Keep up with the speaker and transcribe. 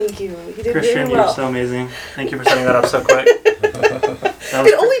Thank you. You did Christian, really well. you're so amazing. Thank you for setting that up so quick.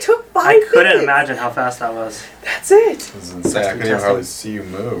 It only took 5 minutes. I couldn't imagine how fast that was. That's it. It was insane. I couldn't even hardly see you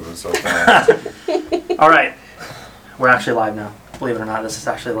move. It was so fast. All right. We're actually live now. Believe it or not, this is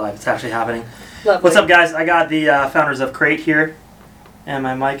actually live. It's actually happening. Lovely. What's up, guys? I got the founders of Crate here. And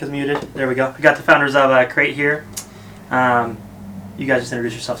my mic is muted. There we go. I got the founders of Crate here. You guys just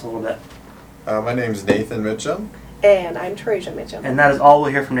introduce yourselves a little bit. My name's Nathan Mitchum. And I'm Teresia Mitchum. And that is all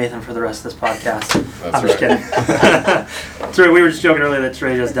we'll hear from Nathan for the rest of this podcast. That's I'm just kidding. So we were just joking earlier that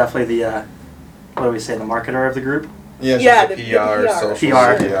Teresia is definitely the, what do we say, the marketer of the group? Yeah, she's Yeah, the the PR, PR. social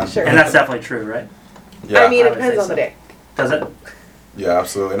PR. media. Sure. And that's definitely true, right? Yeah, I mean, I it would depends say on the so. day. Does it? yeah,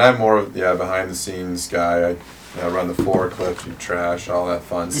 absolutely. And I'm more of behind the scenes guy. I run the forklift, you trash, all that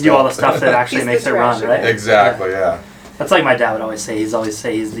fun stuff. You do all the stuff that actually He's makes the it run, trasher. right? Exactly, yeah. That's like my dad would always say. He's the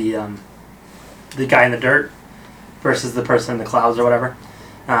guy in the dirt versus the person in the clouds or whatever,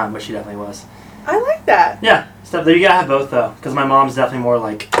 which he definitely was. I like that. Yeah, stuff. You gotta have both though, because my mom's definitely more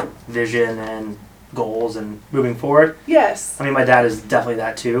like vision and goals and moving forward. Yes. I mean, my dad is definitely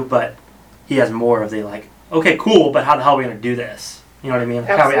that too, but he has more of the like, okay, cool, but how the hell are we gonna do this? You know what I mean?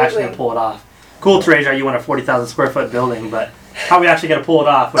 How are we actually Absolutely. gonna pull it off? Cool, Teresia, you want a 40,000 square foot building, but how are we actually gonna pull it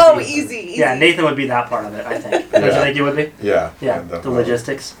off? would Oh, be- easy. Yeah, Nathan would be that part of it, I think. Don't you Yeah. think you would be? Yeah. Yeah, the definitely.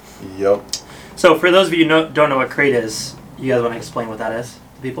 logistics. Yep. So for those of you who don't know what Crate is, you guys want to explain what that is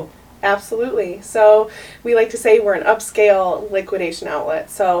to people? Absolutely. So we like to say we're an upscale liquidation outlet.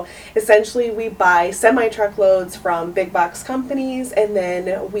 So essentially we buy semi-truckloads from big box companies and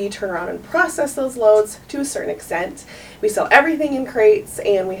then we turn around and process those loads to a certain extent. We sell everything in crates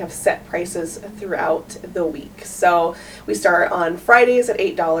and we have set prices throughout the week. So we start on Fridays at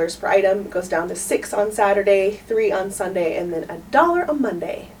 $8 per item. It goes down to $6 on Saturday, $3 on Sunday, and then $1 on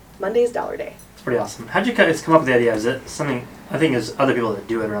Monday. Monday's dollar day. It's pretty awesome. How'd you guys come up with the idea? Is it something, I think there's other people that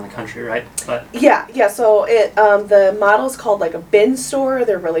do it around the country, right? But Yeah. So it the model is called like a bin store.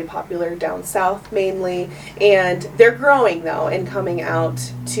 They're really popular down south mainly, and they're growing though and coming out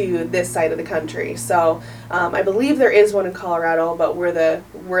to this side of the country. So I believe there is one in Colorado, but we're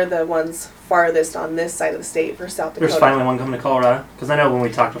the ones farthest on this side of the state for South Dakota. there's finally one coming to Colorado? Because I know when we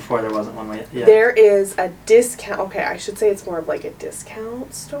talked before, there wasn't one yet. There is a discount. Okay, I should say it's more of like a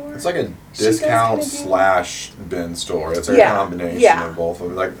discount store. It's like a She does discount kinda / do- bin store. It's a Yeah, combination yeah. of both of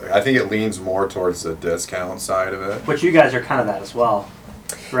them. Like I think it leans more towards the discount side of it. Which you guys are kind of that as well,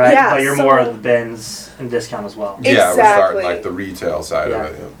 right? Yeah, But you're more so- of the bins and discount as well. Yeah, we're starting Exactly. like the retail side Yeah.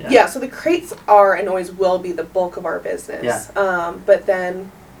 of it. Yeah. Yeah, so the crates are and always will be the bulk of our business. Yeah. But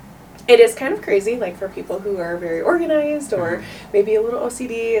then it is kind of crazy, like for people who are very organized or maybe a little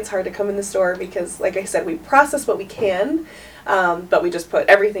OCD, it's hard to come in the store because, like I said, we process what we can, but we just put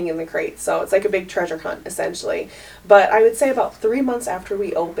everything in the crate. So it's like a big treasure hunt, essentially. But I would say about 3 months after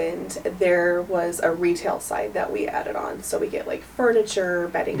we opened, there was a retail side that we added on. So we get like furniture,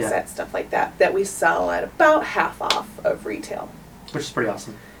 bedding Yeah. sets, stuff like that, that we sell at about half off of retail. Which is pretty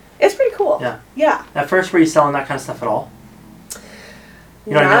awesome. It's pretty cool. Yeah. Yeah. At first, were you selling that kind of stuff at all?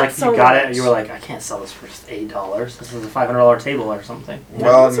 You know what I mean? Not Like so you got much. it, and you were like, I can't sell this for just $8. This is a $500 table or something.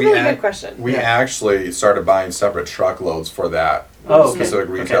 Well, That's a and really good question. we Yeah. actually started buying separate truckloads for that Oh, okay. specific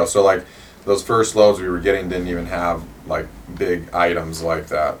retail. Okay. So like those first loads we were getting didn't even have like big items like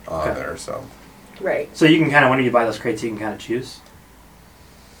that on Okay. there. So Right. So you can kind of, when you buy those crates, you can kind of choose.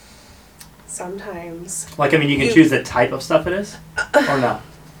 Sometimes. Like, I mean, you can choose the type of stuff it is, or no?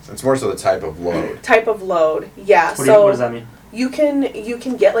 it's more so the type of load. Type of load. Yeah. What So does that mean? you can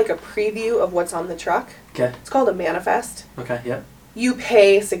get like a preview of what's on the truck. Okay. It's called a manifest. Okay. Yep. You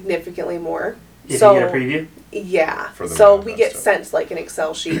pay significantly more. If so you get a preview. yeah. For the So we get manifest, sent like an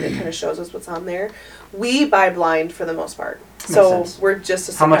Excel sheet that kind of shows us what's on there. We buy blind for the most part. Makes So sense. we're just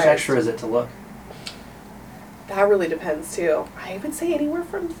as How much surprised. extra is it to look? That really depends too. I would say anywhere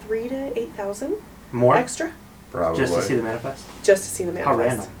from 3,000 to 8,000 More? extra Probably. Just to see the manifest? just to see the manifest.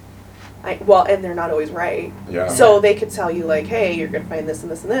 How random. Well, and they're not always right. Yeah. So they could tell you like, hey, you're gonna find this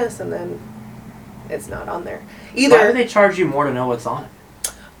and this and this, and then it's not on there. Why do Either they charge you more to know what's on it?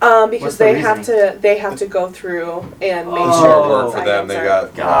 because What's the they have to go through and make Oh. It's sure more that work those for them. items They are-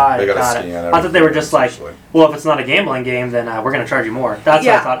 got Got they it, got to got scan it. everything. I thought they were just like, essentially. well, if it's not a gambling game, then we're going to charge you more. That's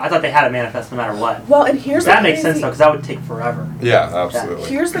Yeah. what I thought. I thought they had a manifest no matter what. Well, and here's That the makes sense crazy- though, because that would take forever. Yeah, absolutely.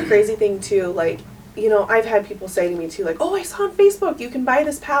 Here's the crazy thing too, like, you know, I've had people say to me too, like, oh, I saw on Facebook you can buy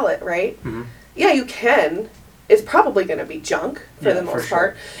this pallet, right? Mhm. Yeah, you can. It's probably going to be junk for Yeah, the for most sure.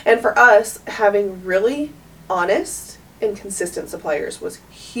 part. And for us, having really honest and consistent suppliers was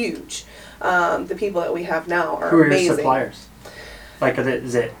huge. The people that we have now are Who are amazing. your suppliers? Like,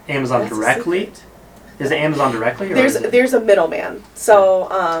 is it Amazon That's a directly? secret. Is it Amazon directly? Or There's a middleman.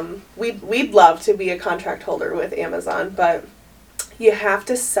 So we'd love to be a contract holder with Amazon, but you have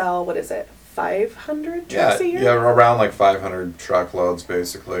to sell, what is it, 500 trucks a year? Yeah, around like 500 truckloads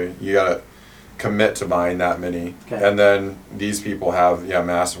basically. You gotta commit to buying that many, and then these people have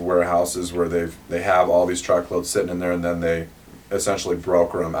massive warehouses where they have all these truckloads sitting in there, and then they essentially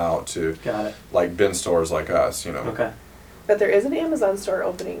broker them out to like bin stores like us, you know. Okay. But there is an Amazon store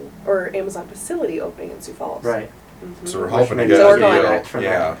opening, or Amazon facility opening in Sioux Falls. Right. Mm-hmm. So we're hoping to Maybe get So a we're going deal.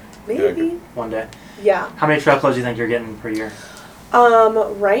 that. Maybe. One day. Yeah. How many truckloads do you think you're getting per year?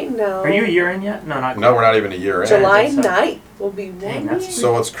 Right now. Are you a year in yet? No, not No, we're not even a year in. July so. 9th will be 1 Dang, year. that's-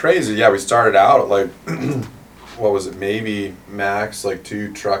 So it's crazy. Yeah, we started out at like, what was it? Maybe max like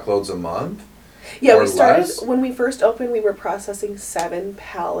 2 truckloads a month. Yeah, or we started, less. when we first opened, we were processing 7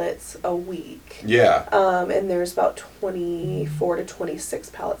 pallets a week. Yeah, And there's about 24 to 26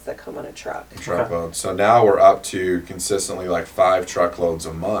 pallets that come on a truck. truckloads. So now we're up to consistently like 5 truckloads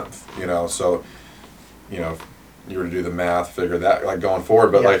a month. You know, so if you were to do the math, figure that like going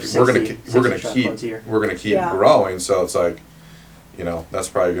forward. But Yeah, like 60 we're gonna truckloads a year. keep Yeah. growing. So it's like, that's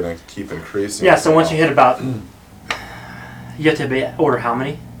probably gonna keep increasing. Yeah. So once you hit about, you have to order how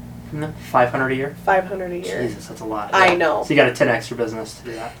many from them? 500 a year. 500 a year. Jesus, that's a lot. I know. So you got a 10x your business to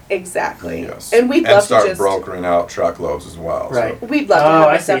do that. Exactly. Yes. And we'd love start to just brokering out truckloads as well. Right. So, we'd love to Oh, have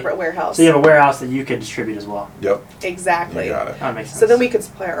I a see. separate warehouse. So you have a warehouse that you could distribute as well. yep. Exactly. You got it. That makes sense. So then we could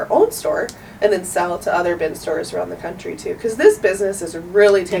supply our own store and then sell to other bin stores around the country too. Because this business is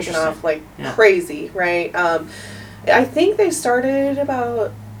really taken Interesting. off like Yeah. crazy, right? I think they started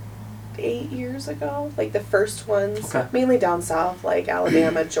about 8 years ago, like the first ones, Okay. mainly down south, like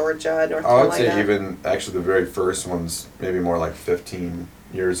Alabama, Georgia, North I would Carolina. say even actually the very first ones maybe more like 15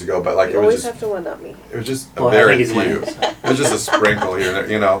 years ago, but like You it was always just have to one up me. it was just a Well, I very think he's few. winning, so. It was just a sprinkle here, and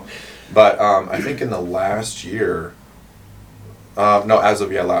there, But I think in the last year, no, as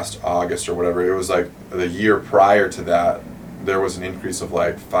of last August or whatever, it was like the year prior to that, there was an increase of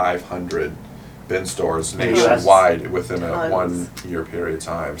like 500 bin stores In the US? nationwide within a Tons. 1 year period of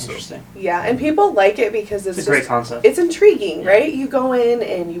time. So Interesting. Yeah, and people like it because It's it's a great just, concept. it's intriguing, Yeah. right? You go in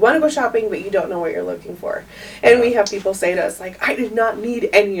and you want to go shopping, but you don't know what you're looking for. And we have people say to us, like, I did not need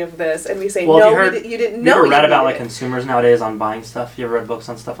any of this. And we say, Well, no, have you didn't you know ever you read about needed like it. consumers nowadays on buying stuff? You ever read books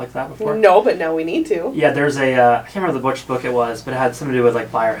on stuff like that before? No, but now we need to. Yeah, there's a, I can't remember which book it was, but it had something to do with like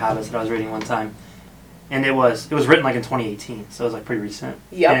buyer habits that I was reading one time. And it was written like in 2018, so it was like pretty recent.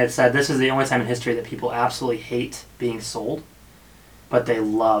 Yep. And it said this is the only time in history that people absolutely hate being sold, but they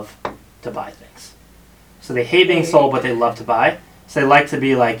love to buy things. So they hate being sold, but they love to buy. So they like to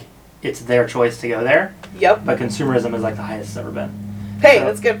be like, it's their choice to go there, Yep. but consumerism is like the highest it's ever been. Hey, So-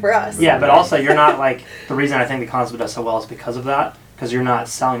 that's good for us. Yeah, but also you're not like, the reason I think the concept does so well is because of that, because you're not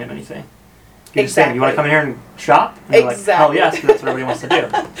selling them anything. You're just saying, you want to come in here and shop? And they're like, hell Exactly. yes, 'cause that's what everybody wants to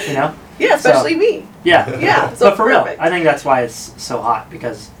do, you know? Yeah, especially me. Yeah. Yeah. So But for real, perfect. I think that's why it's so hot,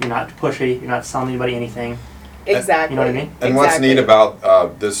 because you're not pushy, you're not selling anybody anything. Exactly. You know what I mean? And what's Exactly. neat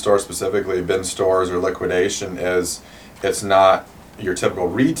about this store specifically, bin stores or liquidation, is it's not your typical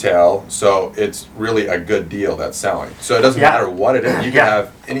retail, so it's really a good deal that's selling. So it doesn't Yeah. matter what it is. You can Yeah. have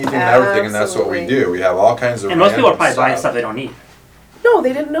anything and everything, and that's what we Absolutely. do. We have all kinds of And most people are random probably buying stuff they don't need. No,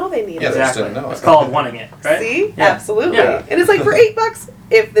 they didn't know they needed Yeah, it. they just Exactly. didn't know It's it. called wanting it, right? See? Yeah. Absolutely. Yeah. And it's like for $8,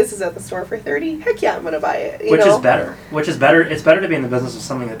 if this is at the store for 30, heck yeah, I'm gonna buy it. You Which know? is better. Which is better. It's better to be in the business of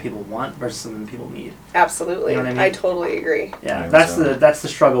something that people want versus something that people need. Absolutely. You know what I mean? I totally agree. Yeah, Yeah, that's so- the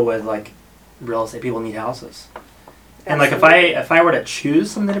struggle with like real estate. People need houses. And like Absolutely. if I were to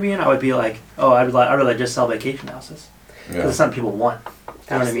choose something to be in, I would be like, oh, I'd rather just sell vacation houses because Yeah. it's something people want.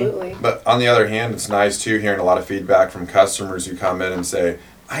 You know what I mean? Absolutely. But on the other hand, it's nice too hearing a lot of feedback from customers who come in and say,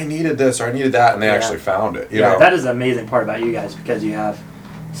 I needed this or I needed that, and they Yeah. actually found it. You Yeah, know? that is the amazing part about you guys because you have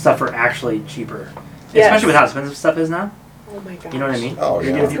stuff for actually cheaper, Yes. especially with how expensive stuff is now. Oh my gosh. You know what I mean? Oh, You're yeah.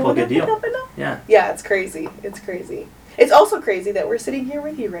 giving It's people a going good up and deal. up and up. Yeah. Yeah, it's crazy. It's crazy. It's also crazy that we're sitting here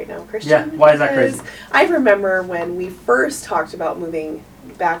with you right now, Christian. Yeah, why is that because crazy? I remember when we first talked about moving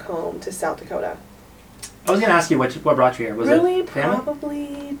back home to South Dakota. I was gonna ask you what brought you here. Was Really, it family?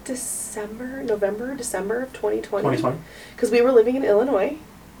 probably November, December of 2020. 2020. Because we were living in Illinois.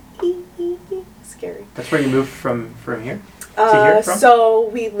 Scary. That's where you moved from here. here from? So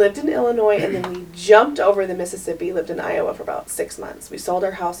we lived in Illinois and then we jumped over the Mississippi, lived in Iowa for about 6 months. We sold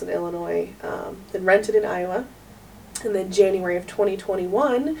our house in Illinois, then rented in Iowa. And then January of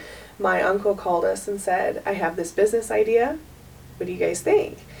 2021, my uncle called us and said, I have this business idea. What do you guys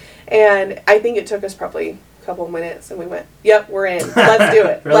think? And I think it took us probably couple minutes, and we went, "Yep, we're in. Let's do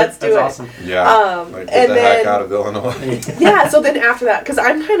it. Really? Let's do That's it." awesome. Yeah. Like, get and the then heck out of Illinois. yeah. So then after that, because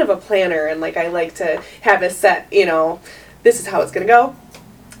I'm kind of a planner, and like I like to have a set, this is how it's gonna go.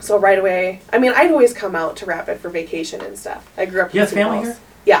 So right away, I mean, I'd always come out to Rapid for vacation and stuff. I grew up. You have family here?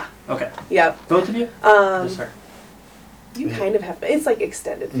 Yeah. Okay. Yep. Both of you? Just her. You kind of have. It's like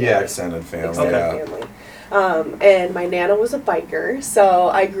extended family. Yeah, extended family. Extended family. And my Nana was a biker, so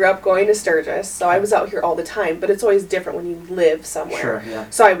I grew up going to Sturgis, so I was out here all the time, but it's always different when you live somewhere. Sure, yeah.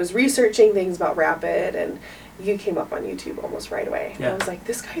 So I was researching things about Rapid, and you came up on YouTube almost right away. Yeah. And I was like,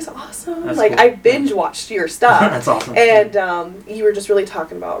 this guy's awesome. That's like, cool. I binge watched your stuff. That's awesome. And you were just really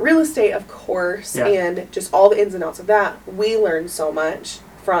talking about real estate, of course, Yeah. and just all the ins and outs of that. We learned so much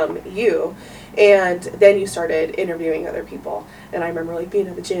from you. And then you started interviewing other people. And I remember like being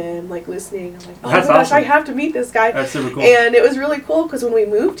at the gym, like listening. I'm like, oh That's my gosh, awesome. I have to meet this guy. That's super cool. And it was really cool because when we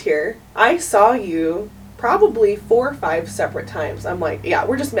moved here, I saw you probably 4 or 5 separate times. I'm like, yeah,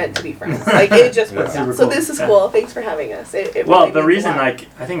 we're just meant to be friends. Like, it just worked Super out. So cool. this is Yeah. cool. Thanks for having us. It Well, really the means a reason, lot.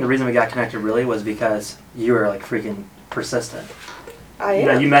 I think the reason we got connected really was because you were like freaking persistent. I You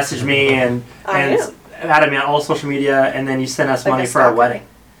know, am. you messaged me and am. added me on all social media, and then you sent us Like money a for our stalker. wedding.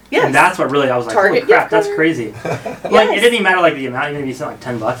 Yes. And that's what really, I was like, Target holy crap, gift that's card. crazy. Like, Yes. it didn't even matter like the amount, even if you sent like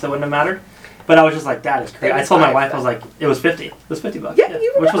 $10, that wouldn't have mattered. But I was just like, that is crazy. It I was told my $5, wife, I was like, it was 50. It was $50. Yeah, you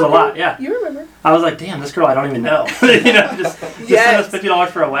remember. Which was a lot, yeah. You remember. I was like, damn, this girl I don't even know. just Yes. send us $50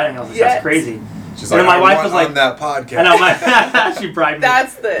 for a wedding. I was like, Yes. that's crazy. She's And like, then my I wife want was like- on that podcast. I know, she bribed me.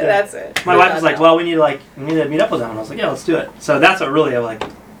 That's it. My wife was like, well, we need to meet up with them. And I was like, yeah, let's do it. So that's what really,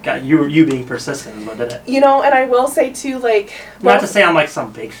 got you being persistent is what did it. And I will say too, like, Not to say I'm like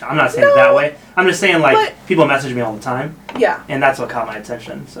some big shot. I'm not saying it that way. I'm just saying but- people message me all the time, yeah. and that's what caught my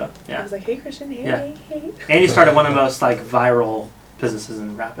attention. So I yeah. was like, hey Christian, hey, Yeah. hey. And you started one of the most viral businesses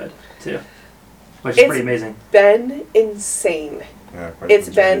in Rapid too, which is It's pretty amazing. Been insane. Yeah, quite It's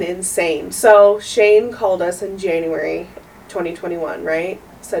the been journey. insane. So Shane called us in January 2021, right?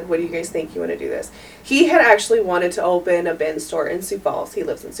 Said, what do you guys think? You want to do this? He had actually wanted to open a bin store in Sioux Falls. He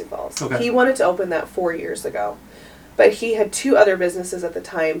lives in Sioux Falls. Okay. He wanted to open that 4 years ago. But he had 2 other businesses at the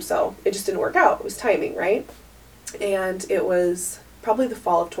time, so it just didn't work out. It was timing, right? And it was probably the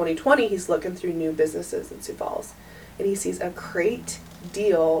fall of 2020. He's looking through new businesses in Sioux Falls. And he sees a Crate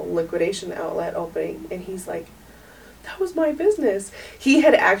Deal liquidation outlet opening. And he's like, that was my business. He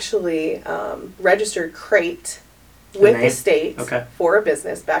had actually registered Crate with the state for a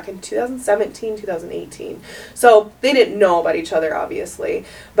business back in 2017, 2018. So they didn't know about each other, obviously,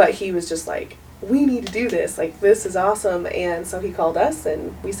 but he was just like, we need to do this. Like, this is awesome. And so he called us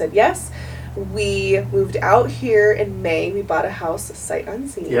and we said yes. We moved out here in May. We bought a house sight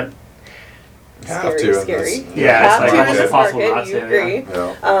unseen. Yep. Have Scary, to in scary. this- You Yeah, have it's to like in this impossible market, not you to, agree.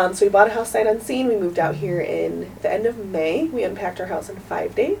 Yeah. So we bought a house sight unseen. We moved out here in the end of May. We unpacked our house in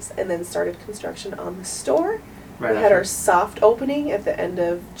 5 days and then started construction on the store. Right We had our soft opening at the end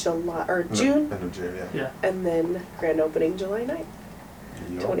of July or June, End of June, yeah. Yeah. and then grand opening July 9th,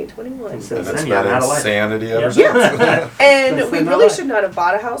 Yep. 2021. And And it's Then, been yeah, not a life. insanity ever Yeah. since. And That's we not really right. should not have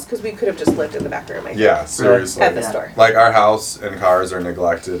bought a house because we could have just lived in the back room. I think, Yeah, seriously. at the Yeah. store Like our house and cars are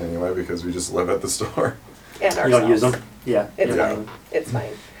neglected anyway because we just live at the store. and You ourselves. don't use them. Yeah. It's Yeah. fine. It's fine.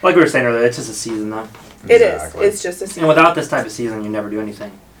 Like we were saying earlier, it's just a season though. It is. Exactly. It's just a season. And without this type of season, you never do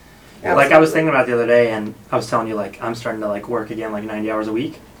anything. Like I was Absolutely. thinking about the other day, and I was telling you, I'm starting to work again 90 hours a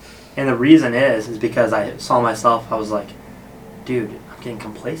week, and the reason is because I saw myself. I was like, dude, I'm getting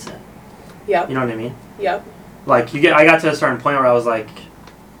complacent. Yep. You know what I mean? Yep. I got to a certain point where I was like,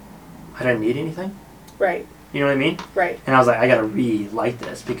 I didn't need anything. Right. You know what I mean? Right. And I was like, I gotta relight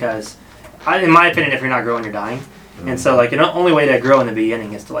this because, in my opinion, if you're not growing, you're dying. And so the only way to grow in the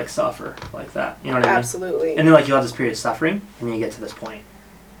beginning is to suffer like that. You know what I mean? Absolutely. And then you'll have this period of suffering, and then you get to this point,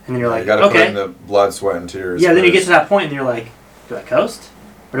 and then you're like, you gotta put okay. in the blood, sweat, and tears. Yeah, then you get first. to that point and you're like, do I coast?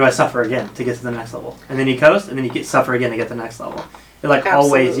 Or do I suffer again to get to the next level? And then you coast and then you suffer again to get to the next level. You're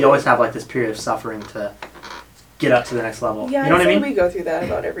Absolutely. you always have this period of suffering to get up to the next level. Yeah, You know what I mean? We go through that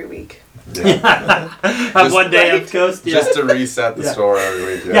about every week. Yeah. Have Just- one day Right. of coast. Yeah. Just to reset the Yeah. store every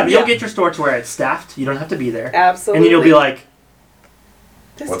week. Yeah, but you'll Yeah. get your store to where it's staffed. You don't have to be there. Absolutely. And then you'll be like,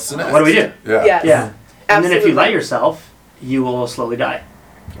 This What's is the next? what do we do? Yeah. Yes. Yeah. And then if you Absolutely. let yourself, you will slowly die.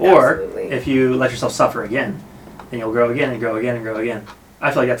 Or Absolutely. if you let yourself suffer again, then you'll grow again and grow again and grow again.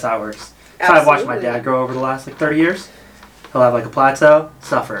 I feel like that's how it works. So I've watched my Absolutely. dad grow over the last 30 years. He'll have a plateau,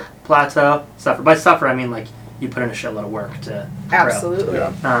 suffer, plateau, suffer. By suffer, I mean you put in a shitload of work to Absolutely.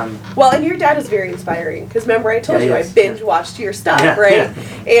 Yeah. grow. Well, and your dad is very inspiring because remember I told Yeah, he you I is. binge watched your stuff, Yeah, right?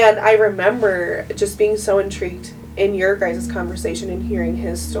 And I remember just being so intrigued in your guys' conversation and hearing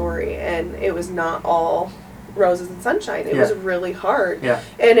his story, and it was not all roses and sunshine. It Yeah. was really hard. Yeah.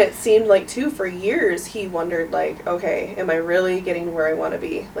 And it seemed like, too, for years, he wondered, like, okay, am I really getting to where I want to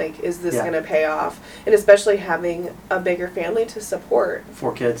be? Like, is this Yeah. going to pay off? And especially having a bigger family to support.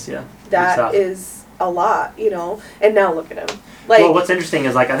 4 kids, yeah. That is a lot, you know? And now look at him. Like, well, what's interesting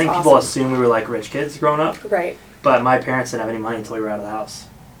is, like, I think people awesome. assume we were, like, rich kids growing up. Right. But my parents didn't have any money until we were out of the house.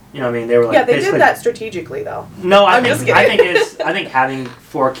 You know what I mean? They were like, Yeah, they basically, did that strategically, though. No, I'm just kidding. I think having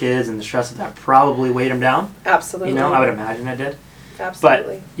 4 kids and the stress of that probably weighed them down. Absolutely. You know, I would imagine it did.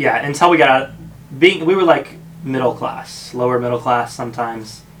 Absolutely. But yeah, until we got out, we were like middle class, lower middle class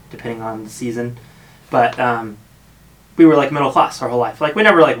sometimes, depending on the season. But we were like middle class our whole life. Like we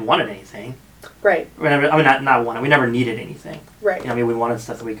never like wanted anything. Right. We never, I mean, not wanted. We never needed anything. Right. You know, I mean, we wanted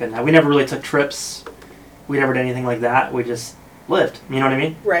stuff that we couldn't have. We never really took trips. We never did anything like that. We just lived. You know what I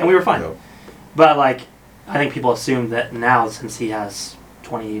mean? Right. And we were fine. Yep. But like, I think people assume that now, since he has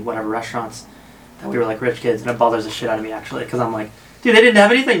 20 whatever restaurants, that we were like rich kids, and it bothers the shit out of me actually, because I'm like, dude, they didn't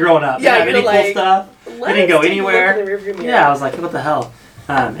have anything growing up. Yeah, they didn't have any cool stuff. They didn't go anywhere. Yeah, I was like, what the hell?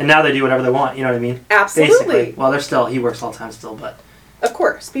 And now they do whatever they want. You know what I mean? Absolutely. Basically. Well, he works all the time still, but. Of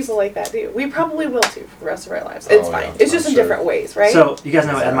course, people like that do. We probably will too for the rest of our lives. It's fine. Yeah, It's just in different ways, right? So, you guys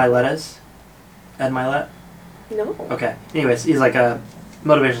know what Ed Milet is? Ed Milet? No. Okay. Anyways, he's like a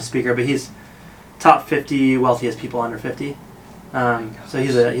motivational speaker, but he's top 50 wealthiest people under 50. So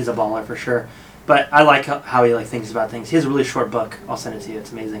he's a baller for sure. But I like how he like thinks about things. He has a really short book. I'll send it to you.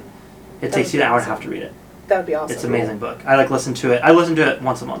 It's amazing. It takes you an hour and a half to read it. That would be awesome. It's an amazing book. I like listen to it. I listen to it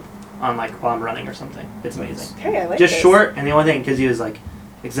once a month on like while I'm running or something. It's amazing. Okay, I like Just this. short, and the only thing, because he was like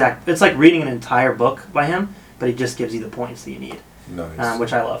exact. It's like reading an entire book by him, but he just gives you the points that you need, Nice.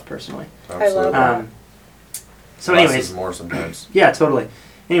 which I love personally. Absolutely. I love that. So, Less anyways, is more sometimes. yeah, totally.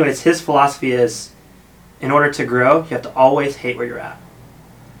 Anyways, his philosophy is, in order to grow, you have to always hate where you're at.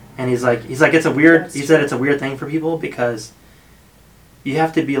 And he's like, it's a weird. That's He said true. it's a weird thing for people because you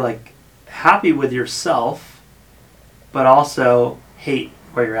have to be like happy with yourself, but also hate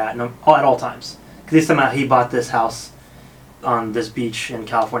where you're at, at all times. Because he bought this house on this beach in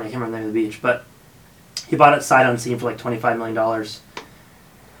California. I can't remember the name of the beach, but he bought it sight unseen for like $25 million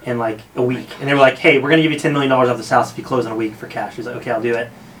in like a week. And they were like, hey, we're going to give you $10 million off this house if you close in a week for cash. He's like, okay, I'll do it.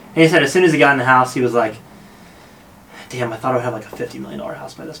 And he said as soon as he got in the house, he was like, damn, I thought I would have like a $50 million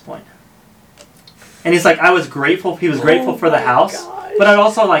house by this point. And he's like, I was grateful. He was grateful for the my house. gosh. But I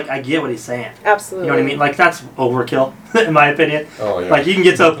also like, I get what he's saying. Absolutely. You know what I mean? Like that's overkill, in my opinion. Oh yeah. Like you can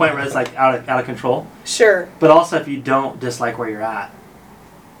get to a point where it's like out of control. Sure. But also, if you don't dislike where you're at,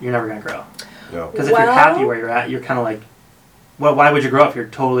 you're never gonna grow. Yeah. Because if you're happy where you're at, you're kind of like, well, why would you grow if you're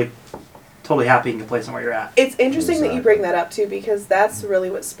totally happy and complacent where you're at? It's interesting that you Exactly. bring that up too, because that's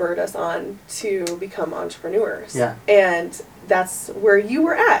really what spurred us on to become entrepreneurs. Yeah. And that's where you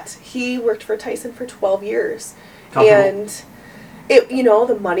were at. He worked for Tyson for 12 years. Comfortable. And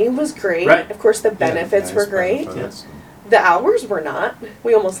the money was great. Right. Of course, the benefits Yeah, were nice great. benefits. The hours were not.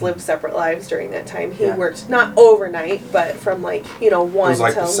 We almost lived separate lives during that time. He Yeah. worked not overnight, but from 1 It was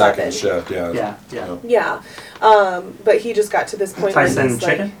like till the 11. second shift, yeah. Yeah. Yeah. But he just got to this point where Tyson he's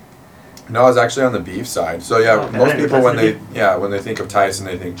chicken? No, I was actually on the beef side. So yeah, Okay. most I didn't people know when they think of Tyson,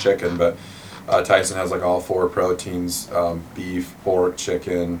 they think chicken, but Tyson has like all 4 proteins: beef, pork,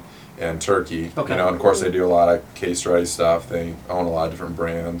 chicken, and turkey. Okay. And of course they do a lot of case-ready stuff. They own a lot of different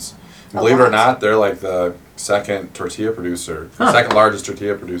brands. And believe it or not, they're like the second tortilla producer, Huh. second largest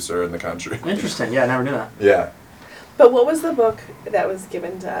tortilla producer in the country. Interesting. Yeah, I never knew that. Yeah. But what was the book that was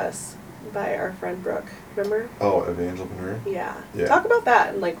given to us by our friend Brooke? Remember? Oh, evangelpreneur. Yeah. Yeah. Talk about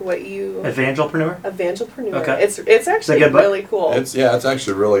that and like what you Evangelpreneur? evangelpreneur. Okay. It's actually good book? really cool. It's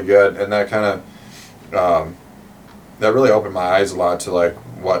actually really good, and that kind of that really opened my eyes a lot to like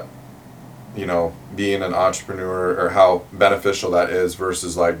what being an entrepreneur or how beneficial that is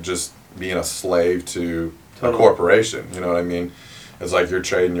versus like just being a slave to Totally. a corporation. You know what I mean? It's like you're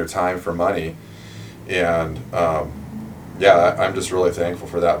trading your time for money, and I'm just really thankful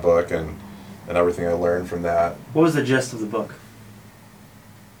for that book and everything I learned from that. What was the gist of the book?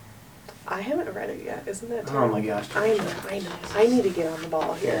 I haven't read it yet. Isn't that Oh terrible? my gosh. I know. I need to get on the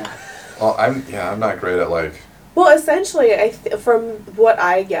ball here. Yeah. Well, I'm not great at like. Well, essentially, from what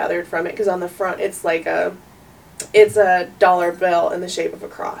I gathered from it, because on the front it's like it's a dollar bill in the shape of a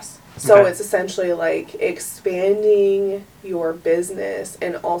cross. So Okay. it's essentially like expanding your business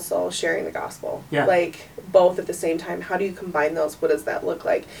and also sharing the gospel. Yeah. Like both at the same time. How do you combine those? What does that look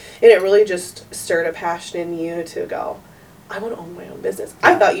like? And it really just stirred a passion in you to go, I want to own my own business.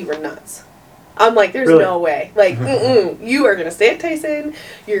 I Yeah. thought you were nuts. I'm like, there's Really? no way. Like, you are going to stay at Tyson,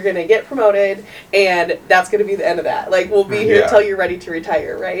 you're going to get promoted, and that's going to be the end of that. Like, we'll be here until you're ready to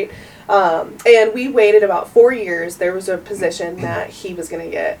retire, right? And we waited about 4 years. There was a position that he was going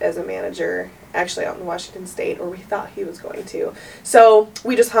to get as a manager, actually out in Washington State, or we thought he was going to. So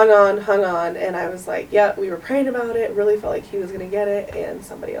we just hung on, and I was like, yeah, we were praying about it, really felt like he was going to get it, and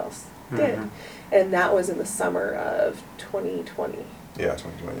somebody else did. And that was in the summer of 2020. Yeah,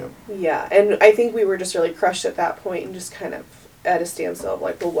 2020, yeah. Yeah, and I think we were just really crushed at that point and just kind of at a standstill of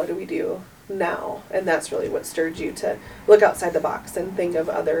like, well, what do we do now? And that's really what stirred you to look outside the box and think of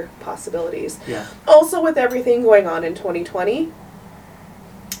other possibilities. Yeah. Also, with everything going on in 2020,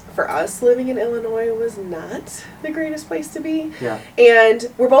 for us, living in Illinois was not the greatest place to be. Yeah. And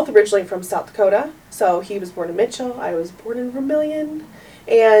we're both originally from South Dakota. So he was born in Mitchell. I was born in Vermillion.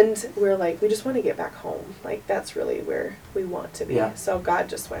 And we're like, we just want to get back home. Like, that's really where we want to be. Yeah. So God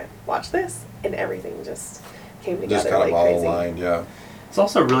just went, watch this. And everything just came together Just kind like of all crazy. aligned, yeah. It's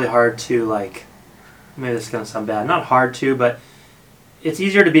also really hard to, like, maybe this is going to sound bad. Not hard to, but it's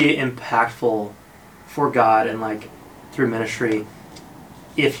easier to be impactful for God and, like, through ministry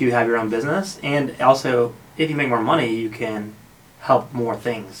if you have your own business. And also, if you make more money, you can help more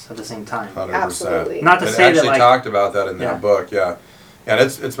things at the same time. 100%. Absolutely. Not to And say actually that, like... talked about that in that book, yeah. And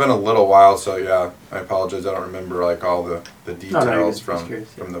it's been a little while, so yeah, I apologize. I don't remember like all the details from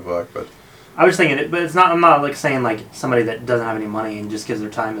the book, but I was thinking it, but it's not. I'm not like saying like somebody that doesn't have any money and just gives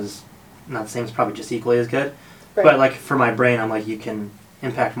their time is not the same. It's probably just equally as good. Right. But like for my brain, I'm like you can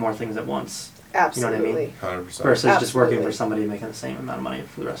impact more things at once. Absolutely. You know what I mean? 100%. Versus just working for somebody making the same amount of money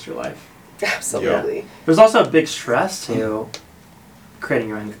for the rest of your life. Absolutely. Yeah. There's also a big stress to creating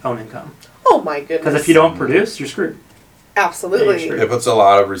your own income. Oh my goodness. Because if you don't produce, you're screwed. Absolutely. It puts a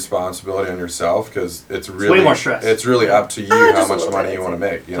lot of responsibility on yourself because it's really way more stress. It's really up to you how much money you want to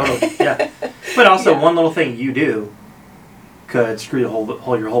make. You know? Totally. Yeah. But also, one little thing you do could screw your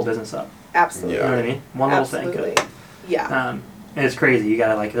whole business up. Absolutely. You know what I mean? One little thing could. Yeah. And it's crazy. You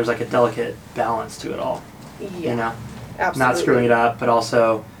gotta like. There's like a delicate balance to it all. Yeah. You know. Absolutely. Not screwing it up, but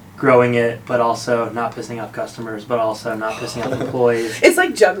also growing it, but also not pissing off customers, but also not pissing off employees. It's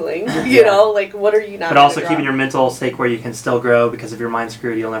like juggling, you know, like what are you not But also keeping your mental stake where you can still grow, because if your mind's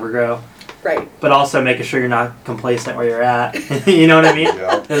screwed, you'll never grow. Right. But also making sure you're not complacent where you're at. You know what I mean?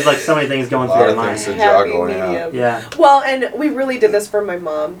 Yeah. There's like so many things going through your mind. Juggle, yeah. Well, and we really did this for my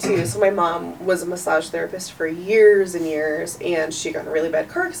mom too. So my mom was a massage therapist for years and years, and she got in a really bad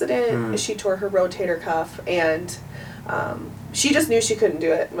car accident. She tore her rotator cuff, and she just knew she couldn't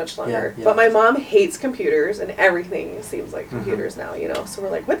do it much longer. But my mom hates computers, and everything seems like computers now, you know. So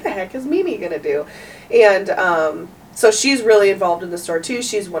we're like, what the heck is Mimi going to do? And so she's really involved in the store, too.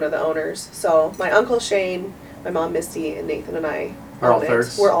 She's one of the owners. So my uncle Shane, my mom Misty, and Nathan and I own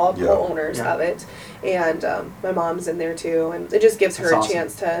it. We're all co-owners of it. And my mom's in there, too. And it just gives her a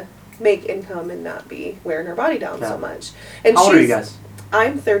chance to make income and not be wearing her body down so much. And how old are you guys?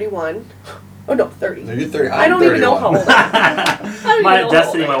 I'm 31. Oh, no, 30. No, you're 30. I don't even know how old I am. My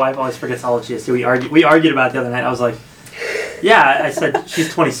Destiny, my wife, always forgets how old she is. So we argued about it the other night. I was like, yeah, I said,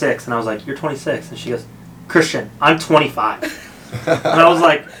 she's 26. And I was like, you're 26. And she goes, Christian, I'm 25. And I was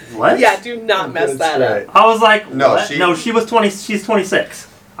like, what? Yeah, do not mess that up. I was like, no, what? She was 20. She's 26.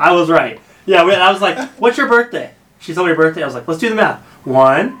 I was right. Yeah, I was like, what's your birthday? She told me her birthday. I was like, let's do the math.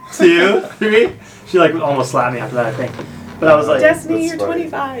 1, 2, 3. She like almost slapped me after that, I think. But I was like, Destiny, you're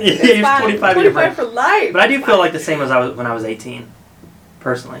 25. Yeah, you're 25. 25 for life. But I do feel like the same as when I was 18,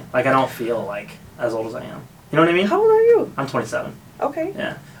 personally. Like, I don't feel like as old as I am. You know what I mean? How old are you? I'm 27. Okay.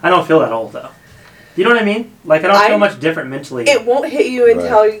 Yeah. I don't feel that old, though. You know what I mean? Like, I don't feel much different mentally. It won't hit you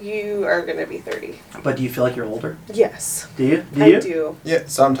until you are going to be 30. But do you feel like you're older? Yes. Do you? I do. Yeah,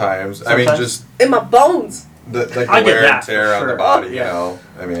 sometimes. I mean, just... in my bones. The wear and tear on the body, you know.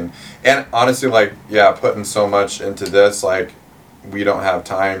 I mean, and honestly, like, putting so much into this, like, we don't have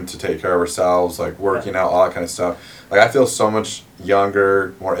time to take care of ourselves, like working out, all that kind of stuff. Like, I feel so much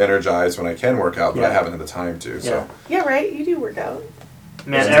younger, more energized when I can work out, but I haven't had the time to. So. Yeah, right. You do work out.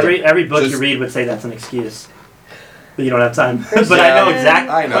 Man, every book you read would say that's an excuse. But you don't have time. But I know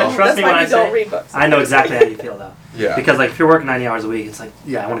exactly. I know. But trust me when I say. Don't read books. I know exactly how you feel, though. Yeah. Because, like, if you're working 90 hours a week, it's like,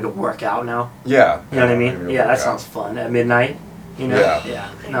 I want to go work out now. Yeah. You know what I mean? Yeah, that sounds fun. At midnight, you know?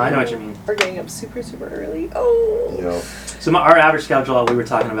 Yeah. No, I know what you mean. Or getting up super, super early. Oh. Yep. So our average schedule, we were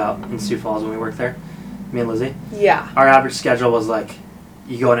talking about in Sioux Falls when we worked there, me and Lizzie. Yeah. Our average schedule was, like,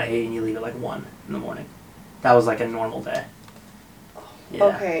 you go in at 8 and you leave at, like, 1 in the morning. That was, like, a normal day. Yeah.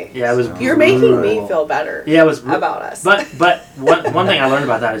 Okay. Yeah, it was. You're making me feel better. Yeah, it was about us. But one thing I learned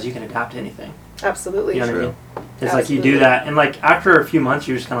about that is you can adapt to anything. Absolutely. You know what I mean? It's like you do that, and like after a few months,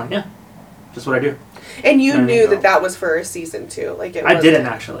 you're just kind of like, Just what I do. And you knew No. that was for a season too. Like it I was didn't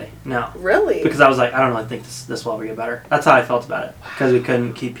actually. No. Really? Because I was like, I don't really think this will ever get better. That's how I felt about it. Because we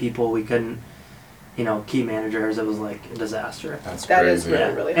couldn't keep people. We couldn't, keep managers. It was like a disaster. That's That crazy. is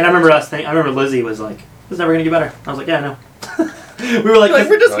really, really And I remember I remember Lizzie was like, "It's never gonna get better." I was like, "Yeah, I know." we were like,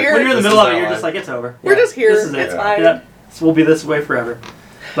 we're just like, here. when you're in the This middle is of it, our you're life. just like, it's over. We're just here. This is it. It's Yeah. fine. Yeah. So we'll be this way forever.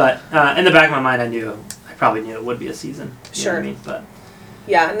 But in the back of my mind, I probably knew it would be a season. You know what I Sure. mean? But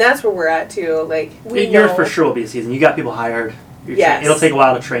Yeah, and that's where we're at too. Like you're for sure will be a season. You got people hired. Yes. It'll take a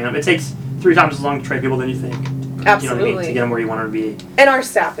while to train them. It takes 3 times as long to train people than you think. Absolutely. You know what I mean? To get them where you want them to be. And our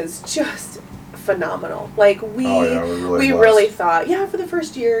staff is just phenomenal. Like we we're really blessed. really thought, for the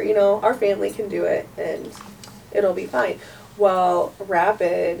first year, our family can do it and it'll be fine. Well,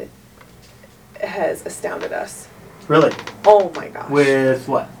 Rapid has astounded us. Really? Oh my gosh. With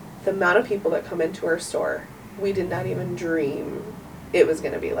what? The amount of people that come into our store, we did not even dream it was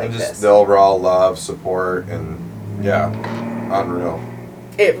going to be like And just this. the overall love, support, and unreal.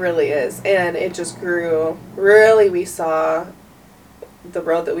 It really is. And it just grew. Really, we saw the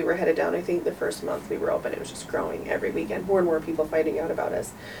road that we were headed down. I think the first month we were open, it was just growing every weekend. More and more people finding out about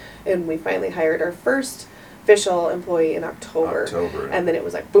us. And we finally hired our first official employee in October. And then it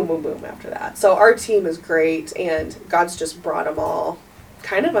was like boom, boom, boom after that. So our team is great, and God's just brought them all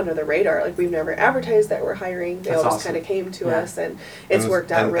kind of under the radar. Like, we've never advertised that we're hiring. They That's all just awesome. kind of came to Yeah. us, and it's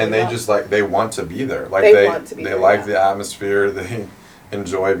worked out really and they well. just they want to be there. Like They want to be they there, like yeah. the atmosphere. They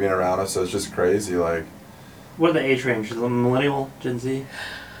enjoy being around us. So it's just crazy. Like, What are the age range? Is it millennial, Gen Z,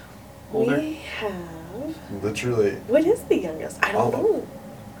 older? We have... literally, What is the youngest? I don't know.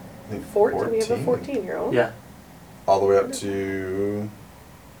 I think 14. We have a 14-year-old. Yeah. all the way up to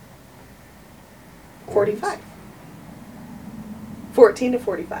 45. 14 to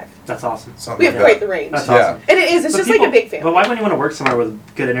 45. That's awesome. Something We have like quite that. the range. That's Yeah. awesome. And it is. It's But just people- like a big family. But why wouldn't you want to work somewhere with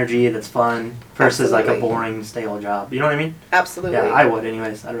good energy that's fun versus like a Absolutely. boring, stale job? You know what I mean? Absolutely. Yeah, I would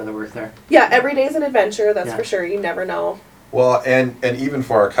anyways. I'd rather work there. Yeah, every day's an adventure, that's Yeah. for sure. You never know. Well, and even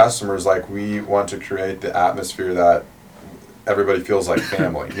for our customers, like, we want to create the atmosphere that everybody feels like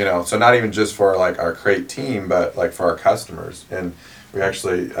family, So not even just for like our crate team, but like for our customers. And we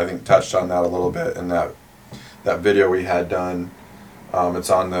actually, I think, touched on that a little bit in that video we had done. It's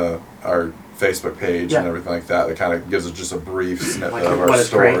on our Facebook page and Yeah. everything like that. That kind of gives us just a brief snippet Like of what our is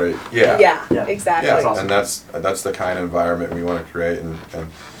story. great. Yeah. Yeah. Exactly. Yeah, That's awesome. and that's the kind of environment we want to create, and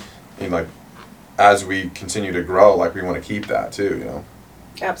like, as we continue to grow, like, we want to keep that too,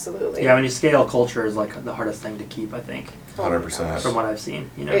 Absolutely. Yeah, when you scale, culture is like the hardest thing to keep, I think, Oh my 100%. gosh. from what I've seen.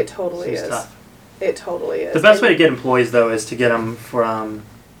 It totally It's is. tough. It totally is. The best And- way to get employees, though, is to get them from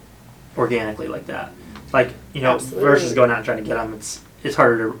organically like that. Like, Absolutely. versus going out and trying to get them. It's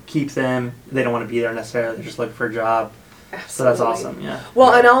harder to keep them. They don't want to be there necessarily. They're just looking for a job. So that's Absolutely. awesome, yeah.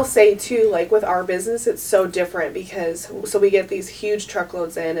 Well, and I'll say too, like with our business, it's so different because we get these huge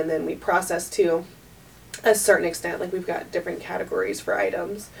truckloads in, and then we process to a certain extent. Like, we've got different categories for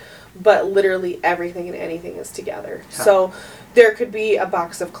items, but literally everything and anything is together. Yeah. So there could be a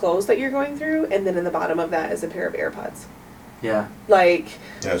box of clothes that you're going through, and then in the bottom of that is a pair of AirPods. Yeah, Like,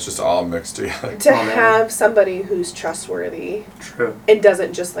 Yeah, it's just all mixed together. to Oh, man. have somebody who's trustworthy true. and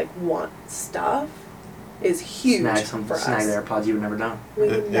doesn't just like want stuff is huge for us. Snag the AirPods you would never know. We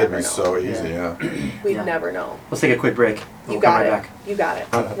would It'd never be know. so easy, yeah. We'd Yeah. never know. Let's take a quick break. You We'll come got right it. back. You got it.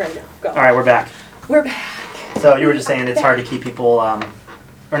 Right now. Go. All right, we're back. We're back. So you were just saying it's hard to keep people,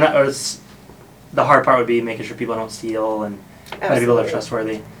 or not. Or the hard part would be making sure people don't steal and finding people that are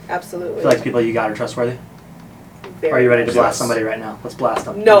trustworthy. Absolutely. I feel like the people you got are trustworthy. Very Are you ready to much. blast Yes. somebody right now? Let's blast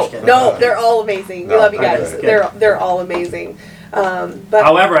them. I'm No, just kidding. no, they're all amazing. We No, love you okay, guys. good. They're all amazing. But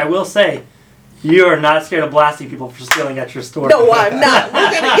However, I will say, you are not scared of blasting people for stealing at your store. no, I'm not.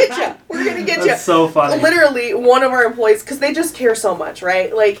 We're gonna get you. We're gonna get you. That's so funny. Literally, one of our employees, because they just care so much,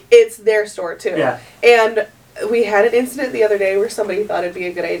 right? Like, it's their store too. Yeah. And we had an incident the other day where somebody thought it'd be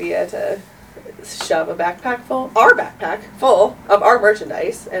a good idea to shove our backpack full of our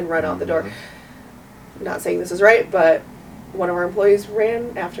merchandise and run out the door. I'm not saying this is right, but one of our employees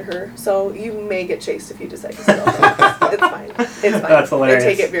ran after her. So you may get chased if you decide to steal things. It's fine. It's fine. That's hilarious.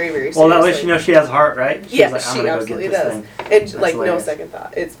 They take it very, very seriously. Well, at least you know she has heart, right? She's Yeah, like, I'm she gonna go absolutely get this does. thing. And That's like, no hilarious. second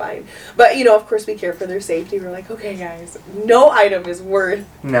thought. It's fine. But, of course, we care for their safety. We're like, okay, guys, no item is worth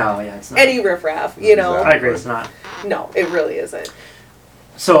No, yeah, it's not. any riffraff, I agree, it's not. No, it really isn't.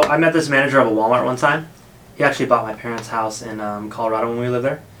 So I met this manager of a Walmart one time. He actually bought my parents' house in Colorado when we lived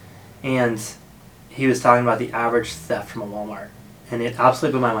there, and he was talking about the average theft from a Walmart, and it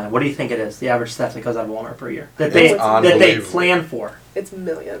absolutely blew my mind. What do you think it is? The average theft that goes out of Walmart per year that they It's that they unbelievable. plan for. It's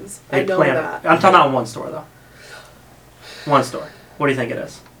millions. They I know plan. that. I'm talking about one store though. One store. What do you think it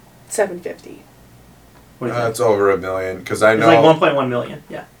is? $750. What do you think? It's over $1 million because I It's know like 1.1 million.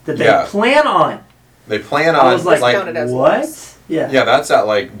 Yeah. That they Yeah. plan on. they plan I on was like, Discounted as what? loss. Yeah. yeah, that's at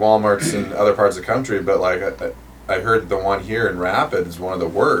like Walmart's in other parts of the country, but like I heard the one here in Rapid is one of the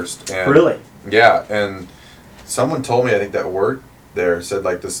worst. And Really? yeah, and someone told me I think that worked there said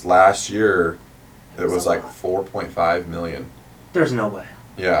like this last year it was like 4.5 million. There's no way.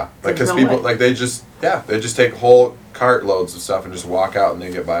 Yeah, like There's because no people way. like they just take whole cart loads of stuff and just walk out and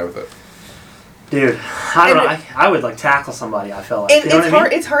they get by with it. Dude, I don't know. And I would like tackle somebody. I feel like. And You know it's what I hard.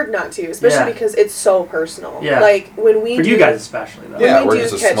 mean? It's hard not to, especially Yeah. because it's so personal. Yeah. Like when we For do, you guys especially though. Yeah, we we're do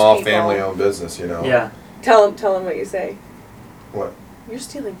just a catch small people- family-owned business, you know. Yeah. Tell them what you say. What? You're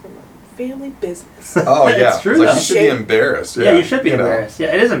stealing from a family business. Oh It's yeah, true, it's like though. you should be embarrassed. Yeah, you should be know. embarrassed.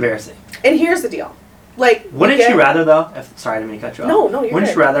 Yeah, it is embarrassing. And here's the deal. Like, Wouldn't you rather though? Sorry, I didn't mean to cut you off. No, you're Wouldn't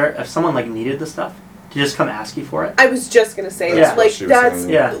good. you rather if someone like needed the stuff to just come ask you for it? I was just gonna say, Yeah. it's like She was that's saying.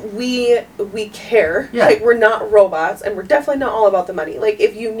 Yeah. we care. Yeah. Like we're not robots, and we're definitely not all about the money. Like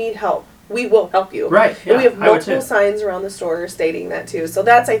if you need help, we will help you. Right. Yeah. And we have I would multiple too. signs around the store stating that too. So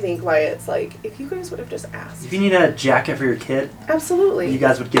that's I think why it's like if you guys would have just asked. If you need a jacket for your kid, Absolutely. you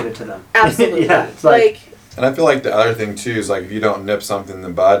guys would give it to them. Absolutely. yeah. It's like And I feel like the other thing too is like if you don't nip something in the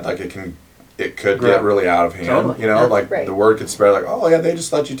bud, like it could Grow. get really out of hand. Totally, You know, yeah. like Right. the word could spread like, oh yeah, they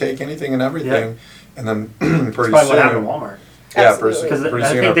just let you take anything and everything, and then That's pretty probably what happened soon, at Walmart. yeah, Absolutely. Because pretty I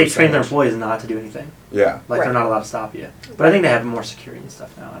soon think our they train their percentage- employees not to do anything. Yeah, Like they're Right. not allowed to stop you. But I think they have more security and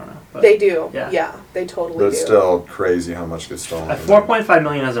stuff now. I don't know. But they do. Yeah. Yeah, they totally but it's do. still crazy how much gets stolen. If 4.5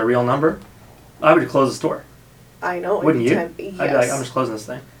 million is a real number, I would close the store. I know. Wouldn't you? anytime- I'd be like, Yes. I'm just closing this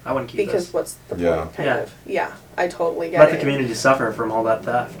thing. I wouldn't keep Because this. what's the point? Yeah. Kind Yeah. of. Yeah, I totally get Let it. the community suffer from all that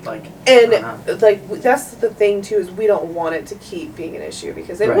theft. Like, And I don't know. like that's the thing too is we don't want it to keep being an issue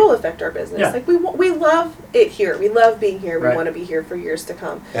because it Right. will affect our business. Yeah. Like we love it here. We love being here. We Right. want to be here for years to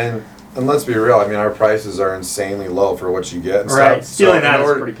come. And let's be real. I mean, our prices are insanely low for what you get. And Right. stuff. Stealing So that in is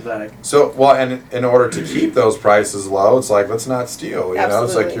order, pretty pathetic. So well, and in order to keep those prices low, it's like let's not steal. You know, it's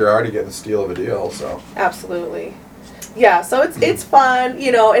Absolutely. like you're already getting a steal of a deal. So Absolutely. Yeah, so it's fun,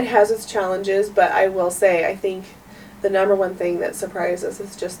 you know, it has its challenges, but I will say I think the number one thing that surprises us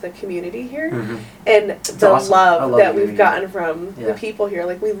is just the community here Mhm. and the awesome. I love love that the we've community. gotten from Yeah. the people here.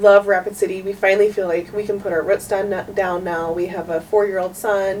 Like we love Rapid City. We finally feel like we can put our roots down now. We have a 4-year-old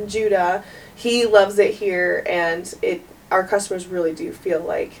son, Judah. He loves it here and our customers really do feel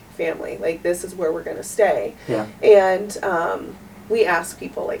like family. Like this is where we're going to stay. Yeah. And we ask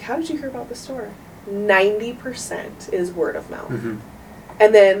people like, how did you hear about the store? 90% is word of mouth. Mm-hmm.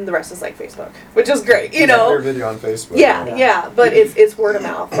 And then the rest is like Facebook, which is great, you Their know. video on Facebook. Yeah, Yeah. yeah, but it's word of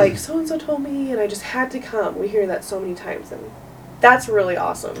mouth. Like so and so told me, and I just had to come. We hear that so many times, and that's really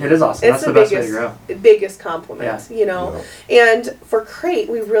awesome. It is awesome. It's That's the best way to grow. biggest compliment, you know. And for Crate,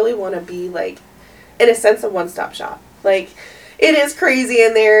 we really want to be like, in a sense, a one-stop shop. Like, it is crazy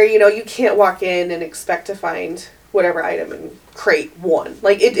in there. You know, you can't walk in and expect to find whatever item in Crate 1.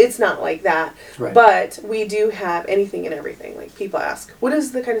 Like, it's not like that. Right. But we do have anything and everything. Like, people ask, what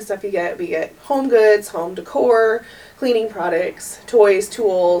is the kind of stuff you get? We get home goods, home decor, cleaning products, toys,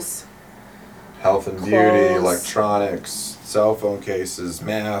 tools. Health and beauty, Clothes. electronics, cell phone cases,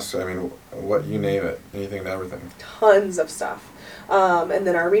 masks. I mean, what you name it, anything and everything. Tons of stuff. And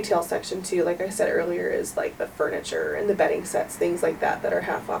then our retail section too, like I said earlier, is like the furniture and the bedding sets, things like that that are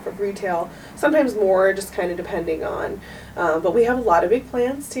half off of retail. Sometimes more, just kind of depending on. But we have a lot of big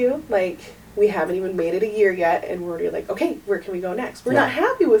plans too. Like we haven't even made it a year yet, and we're already like, okay, where can we go next? We're Yeah. not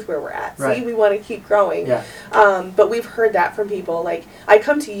happy with where we're at. Right. See, we want to keep growing. Yeah. But we've heard that from people. Like I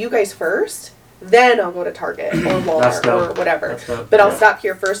come to you guys first, then I'll go to Target or That's Walmart dope. or whatever. That's dope. But I'll Yeah. stop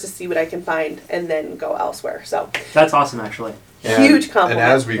here first to see what I can find, and then go elsewhere. So That's awesome, actually. huge compliment.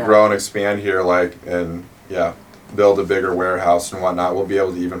 And as we Yeah. grow and expand here, like, and build a bigger warehouse and whatnot, we'll be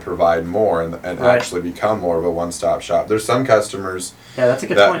able to even provide more and Right. actually become more of a one-stop shop. There's some customers Yeah, that's a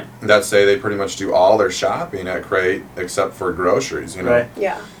good that, point. that say they pretty much do all their shopping at Crate except for groceries, you know? Right.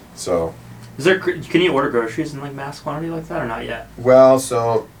 Yeah. So, Is there? Can you order groceries in like mass quantity like that or not yet? well,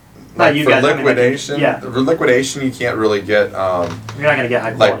 so, Not like you for guys, I mean, like, liquidation, yeah. for liquidation you can't really get, You're not gonna get high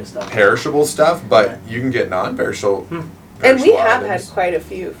like quality stuff. perishable stuff, but Right. you can get non-perishable. And we perishable have items. had quite a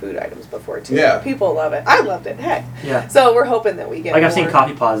few food items before too. Yeah. People love it. I loved it. Heck. Yeah. So we're hoping that we get Like more. I've seen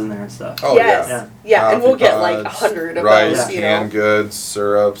coffee pods in there and stuff. Oh, yes. yeah. Yeah. And we'll Coffee get like pods, 100 of rice, those, you canned know. goods,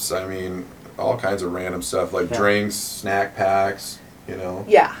 syrups. I mean, all kinds of random stuff like Yeah. drinks, snack packs. You know.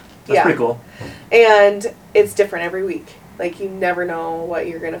 Yeah. That's yeah. pretty cool. And it's different every week. Like you never know what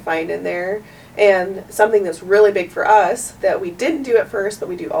you're going to find in there. And something that's really big for us that we didn't do at first, but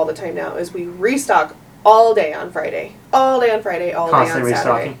we do all the time now, is we restock all day on Friday. All day on Friday, all Constantly day on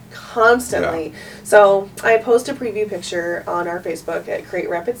Saturday. restocking? Constantly. Yeah. So I post a preview picture on our Facebook at Create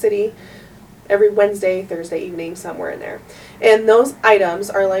Rapid City every Wednesday, Thursday evening, somewhere in there. And those items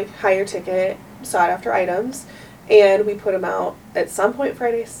are like higher ticket, sought after items. And we put them out at some point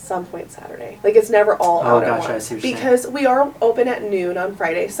Friday, some point Saturday. Like it's never all out at once. I see what you're because we are open at noon on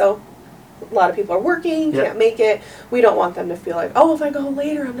Friday. So a lot of people are working, Yep. can't make it. We don't want them to feel like, oh, if I go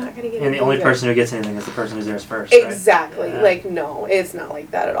later, I'm not going to get anything. And the only good. person who gets anything is the person who's there first. Exactly. Right? Yeah. Like, no, it's not like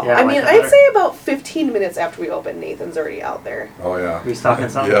that at all. Yeah, I I like mean, that I'd better. say about 15 minutes after we open, Nathan's already out there. Oh yeah. Restocking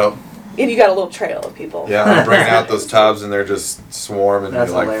something? Yep. And you got a little trail of people. Yeah, I'm bringing out those tubs and they're just swarming That's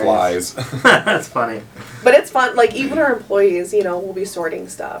like hilarious. flies. That's funny. But it's fun. Like, even our employees, you know, will be sorting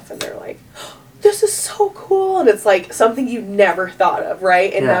stuff and they're like, oh, this is so cool. And it's like something you never thought of,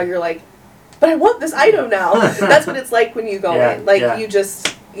 right? And Yeah. now you're like, but I want this item now. That's what it's like when you go Yeah, in. Like, yeah.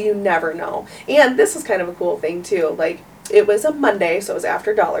 you never know. And this is kind of a cool thing, too. Like, it was a Monday, so it was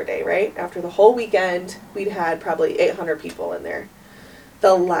after Dollar Day, right? After the whole weekend, we'd had probably 800 people in there.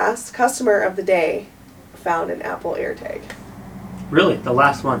 The last customer of the day found an Apple AirTag Really? The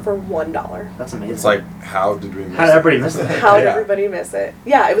last one? for $1. That's amazing. It's like, how did we miss How did everybody miss it? that? How did Yeah. everybody miss it?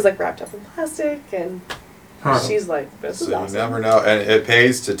 Yeah, it was like wrapped up in plastic, and Huh. she's like, this So is you awesome. never know, and it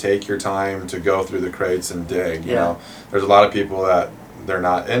pays to take your time to go through the crates and dig. You Yeah. know, there's a lot of people that they're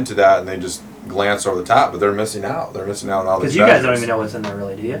not into that, and they just glance over the top, but they're missing out. They're missing out on all the Because you guys don't treasures. even know what's in there,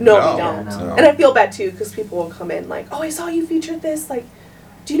 really, do you? No, No, we don't. Yeah, no. And I feel bad too, because people will come in like, oh, I saw you featured this. Like,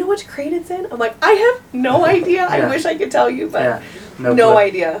 do you know which crate it's in? I'm like, I have no idea. I Yeah. wish I could tell you, but Yeah. no clue.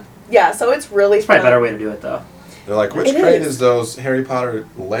 idea. Yeah, so it's really It's probably a fun. better way to do it, though. They're like, which It crate is. is those Harry Potter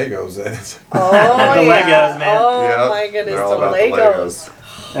Legos in? Oh, The yeah. Legos, man. Oh, Yeah, my goodness, they're all the about the Legos.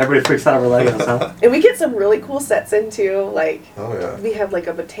 Everybody freaks out over Legos, huh? And we get some really cool sets in too. Like, Oh yeah, we have like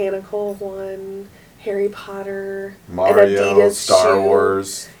a botanical one, Harry Potter, an Mario, Adidas Star shoe.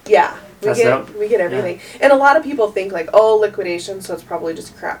 Wars. Yeah, That's we dope. get everything. And a lot of people think like, oh, liquidation, so it's probably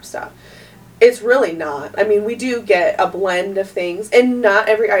just crap stuff. It's really not. I mean, we do get a blend of things, and not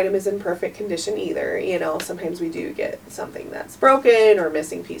every item is in perfect condition either. You know, sometimes we do get something that's broken or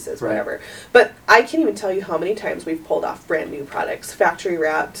missing pieces, Right. whatever. But I can't even tell you how many times we've pulled off brand new products, factory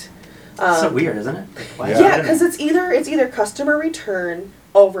wrapped. It's so weird, isn't it? Like, why is Yeah. Yeah, it? because it's either customer return,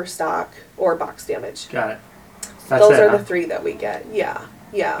 overstock, or box damage. Got it. That's Those it, are huh? the three that we get. Yeah,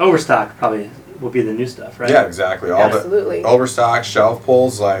 yeah. Overstock probably will be the new stuff, right? Yeah, exactly. All Absolutely. the overstock shelf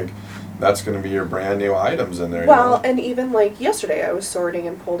pulls, like that's going to be your brand new items in there. Well, you know? and even like yesterday, I was sorting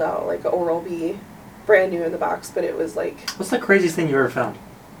and pulled out like a Oral-B, brand new in the box, but it was like, What's the craziest thing you ever found?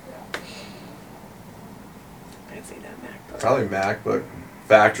 I'd say that MacBook. Probably MacBook,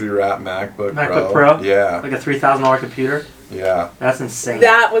 factory wrap MacBook MacBook Pro? Yeah, Like a $3,000 computer? yeah. That's insane.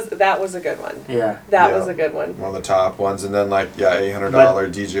 That was a good one. Yeah. That Yeah. was a good one. One of the top ones, and then like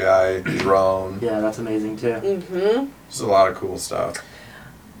 $800 DJI drone. Yeah, that's amazing too. Mm-hmm. Just a lot of cool stuff.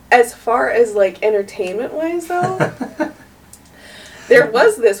 As far as like entertainment wise though, there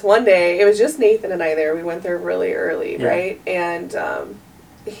was this one day, it was just Nathan and I there. We went there really early, Yeah. right? And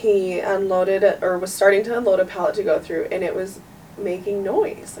he unloaded or was starting to unload a pallet to go through, and it was making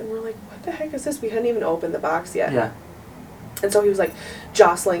noise. And we're like, what the heck is this? We hadn't even opened the box yet. Yeah. And so he was like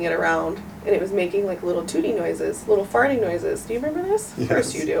jostling it around, and it was making like little tooting noises, little farting noises. Do you remember this? Of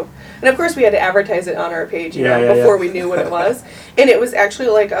course Yes. you do. And of course we had to advertise it on our page, you Yeah, know, yeah, before yeah. we knew what it was. And it was actually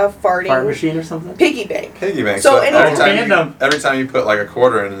like a farting Fart machine or something? piggy bank. Piggy bank. So every anytime- time Random. every time you put like a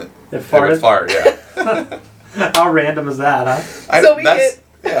quarter in, It it would farted? fart. Yeah. How random is that, huh? So we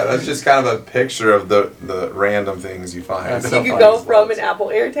that's just kind of a picture of the random things you find. That's You so could funny. go from an Apple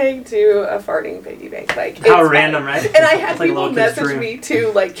AirTag to a farting piggy bank. Like How it's random, fun. right? And I had It's like a people little kid's message dream. me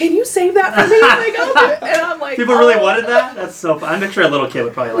too, like, "Can you save that for me?" Like, oh, and I'm like, People really "Oh." wanted that? That's so fun. I'm sure a little kid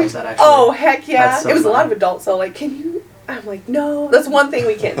would probably like that, actually. Oh heck yeah! That's so It was a lot fun. of adults, so like, can you? I'm like, no. That's one thing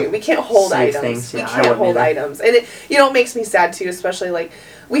we can't do. We can't hold Save items. things, We yeah, I can't wouldn't hold either. items, and it it makes me sad too, especially like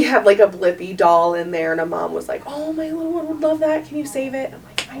we have like a Blippi doll in there, and a mom was like, "Oh, my little one would love that. Can you save it?" I'm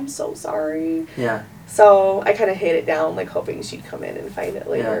like, "I'm so sorry." Yeah. So I kind of hid it down, like hoping she'd come in and find it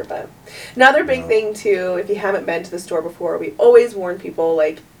later. Yeah. But another big No. thing too, if you haven't been to the store before, we always warn people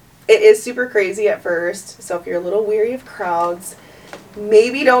like it is super crazy at first. So if you're a little weary of crowds,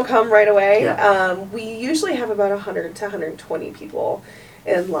 maybe don't come right away. Yeah. We usually have about 100 to 120 people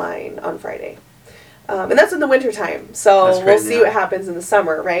in line on Friday, and that's in the wintertime. So That's we'll crazy, see yeah. what happens in the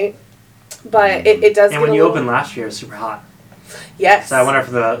summer, right? But it does. And get when a you little- opened last year, it was super hot. yes. So I wonder if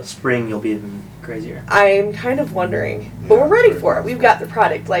the spring you'll be even crazier. I'm kind of wondering, but we're ready for it. We've got the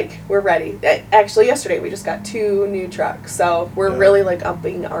product, like, we're ready. Actually, yesterday we just got 2 new trucks, so we're really, like,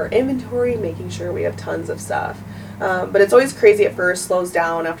 upping our inventory, making sure we have tons of stuff. But it's always crazy at first, slows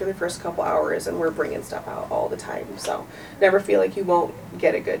down after the first couple hours, and we're bringing stuff out all the time. So never feel like you won't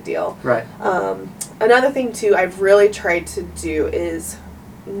get a good deal. Right. Another thing, too, I've really tried to do is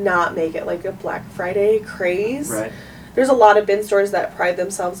not make it like a Black Friday craze. Right. There's a lot of bin stores that pride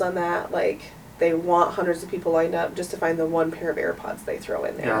themselves on that, like, they want hundreds of people lined up just to find the one pair of AirPods they throw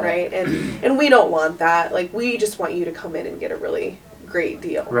in there, right? And we don't want that. Like, we just want you to come in and get a really great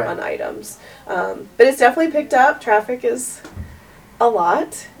deal on items. But it's definitely picked up. Traffic is a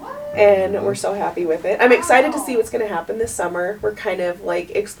lot, and we're so happy with it. I'm excited to see what's going to happen this summer. We're kind of,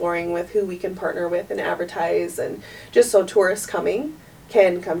 like, exploring with who we can partner with and advertise, and just so tourists coming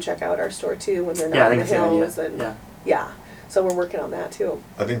can come check out our store, too, when they're not in the hills. And so we're working on that too.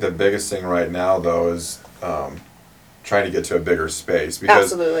 I think the biggest thing right now, though, is trying to get to a bigger space,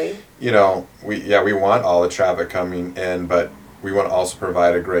 because you know, we want all the traffic coming in, but we want to also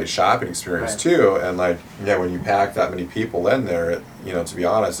provide a great shopping experience too. And like, when you pack that many people in there, you know, to be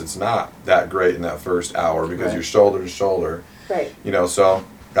honest, it's not that great in that first hour, because you're shoulder to shoulder. Right. You know, so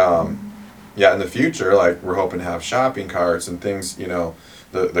in the future, like, we're hoping to have shopping carts and things, you know,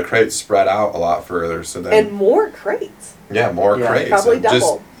 the crates spread out a lot further, so then and more crates. Yeah, more crates. Probably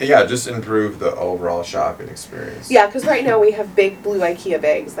double. Just improve the overall shopping experience. Yeah, because right now we have big blue IKEA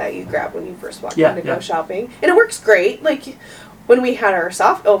bags that you grab when you first walk in to go shopping. And it works great. Like, when we had our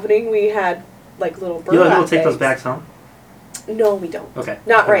soft opening, we had, like, little burlap bags. You'll take those bags home? No, we don't. Okay.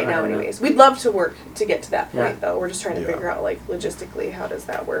 Not right now, anyways. We'd love to work to get to that point, though. We're just trying to figure out, like, logistically, how does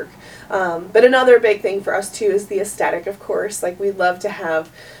that work. But another big thing for us, too, is the aesthetic, of course. Like, we love to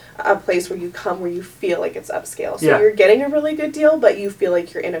have a place where you come where you feel like it's upscale. So you're getting a really good deal, but you feel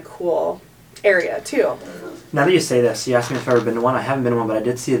like you're in a cool area, too. Now that you say this, you asked me if I've ever been to one. I haven't been to one, but I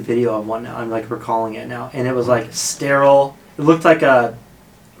did see a video of one now. I'm, like, recalling it now. And it was, like, sterile. It looked like a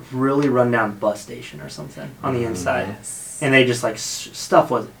really run-down bus station or something on the inside. Yes. And they just, like, stuff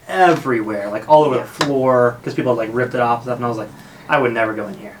was everywhere, like, all over the floor, because people had, like, ripped it off and stuff. And I was like, I would never go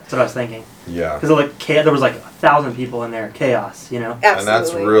in here. That's what I was thinking. Yeah. Because like there was like 1,000 people in there, chaos, you know. Absolutely. And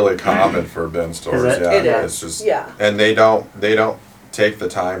that's really common for bin stores. Is it? Yeah, it is. It's just and they don't take the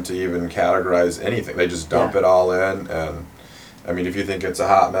time to even categorize anything. They just dump it all in, and I mean, if you think it's a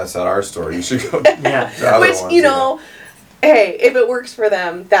hot mess at our store, you should go. To other Which ones, you know. Hey, if it works for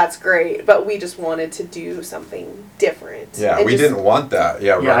them, that's great. But we just wanted to do something different. Yeah, we didn't want that.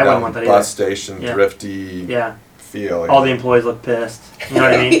 Yeah, I wouldn't want that bus either. Station, thrifty feel. All the employees look pissed. You know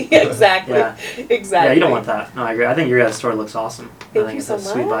what I mean? Exactly. Exactly. Yeah, you don't want that. No, I agree. I think your guys' store looks awesome. Thank I think you it's so a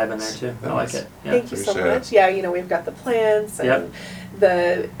sweet vibe in there too. I like it. Yeah. Thank you so much. Yeah, you know, we've got the plants and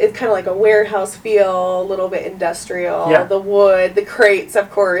it's kind of like a warehouse feel, a little bit industrial. Yeah. The wood, the crates, of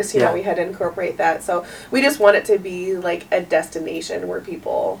course. You know, we had to incorporate that. So we just want it to be like a destination where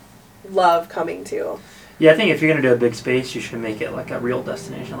people love coming to. Yeah, I think if you're going to do a big space, you should make it like a real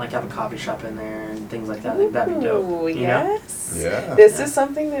destination, like have a coffee shop in there and things like that. I think that'd be dope. Oh, yes. Yeah. This is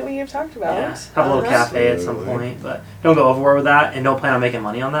something that we have talked about. Yeah. Have a little cafe at some point, but don't go overboard with that and don't plan on making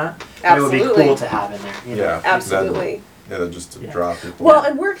money on that. But it would be cool to have in there. You know? Yeah. Absolutely. Just to draw people. Well,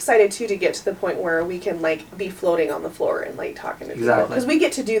 and we're excited too to get to the point where we can like be floating on the floor and like talking to people, because we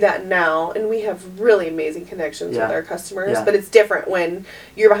get to do that now, and we have really amazing connections with our customers. But it's different when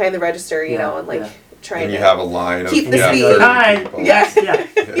you're behind the register, you know, and like trying and you to have a line keep of the speed. Hi. Yes. Yeah.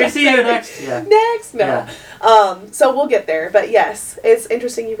 Good to see you next. Yeah. Next. No. So we'll get there, but yes, it's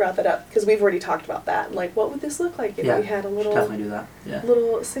interesting you brought that up because we've already talked about that. And like, what would this look like if we had a little definitely do that. Yeah.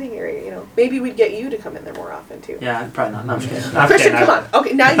 Little sitting area? You know, maybe we'd get you to come in there more often too. Yeah, probably not. No, I'm just kidding. Christian, come on.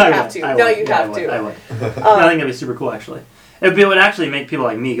 Okay, now you have to. Now you have to. I would. I think that'd be super cool. Actually, it would actually make people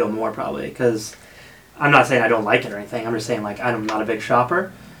like me go more probably, because I'm not saying I don't like it or anything. I'm just saying like I'm not a big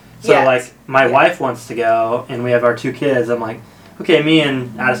shopper. So like my wife wants to go, and we have our 2 kids. I'm like, okay, me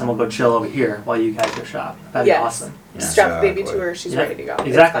and Addison will go chill over here while you guys go shop. That'd be awesome. Yeah. Strap the baby to her, she's ready to go.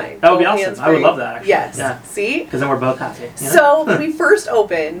 Exactly. That would be awesome. I would love that, actually. Yes. Yeah. See? Because then we're both happy. You know? So when we first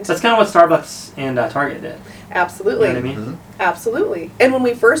opened... That's kind of what Starbucks and Target did. Absolutely. You know what I mean? Mm-hmm. Absolutely. And when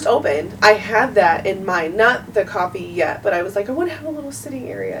we first opened, I had that in mind. Not the coffee yet, but I was like, I want to have a little sitting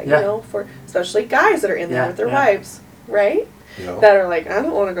area, you know, for especially guys that are in there with their wives, right? That are like, I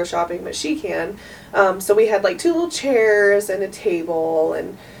don't want to go shopping, but she can. So we had like 2 little chairs and a table,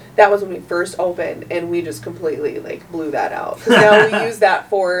 and that was when we first opened, and we just completely like blew that out. Because now we use that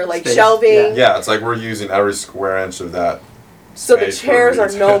for like space. shelving. Yeah, it's like we're using every square inch of that So the space for chairs are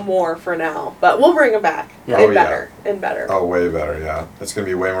reeds. no more for now, but we'll bring them back. Yeah. And Oh, yeah. better. And better. Oh, way better, yeah. It's going to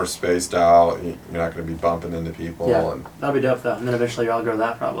be way more spaced out. You're not going to be bumping into people. Yeah. And, That'll be dope though. And then eventually you'll outgrow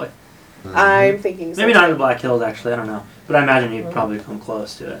that probably. I'm thinking so. Maybe not in the Black Hills actually, I don't know. But I imagine you'd probably come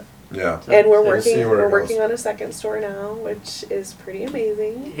close to it. Yeah. So- And we're so- We'll see working. where it We're goes. working on a second store now, which is pretty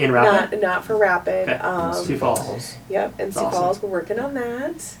amazing. In Rapid? Not for Rapid. Okay. Sioux Falls. Yep, in Sioux Awesome. Falls. We're working on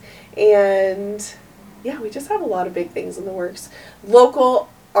that, and yeah, we just have a lot of big things in the works. Local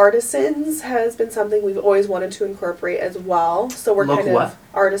artisans has been something we've always wanted to incorporate as well. So we're Local kind of what?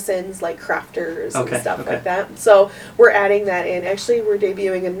 artisans, like crafters Okay, and stuff okay. like that. So we're adding that in. Actually, we're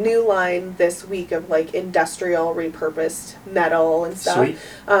debuting a new line this week of like industrial repurposed metal and stuff. Sweet.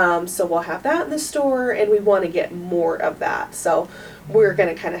 So we'll have that in the store, and we want to get more of that. So we're going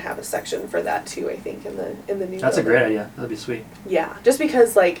to kind of have a section for that too. I think in the new. That's a building. great idea. That'd be sweet. Yeah, just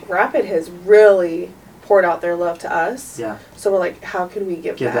because like Rapid has really poured out their love to us. Yeah. So we're like, how can we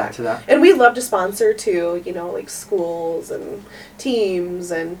give Back to that. And we love to sponsor too, you know, like schools and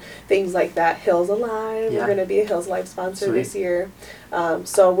teams and things like that. Hills Alive, Yeah. we're going to be a Hills Alive sponsor Sweet. this year.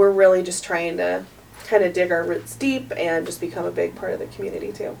 So we're really just trying to kind of dig our roots deep and just become a big part of the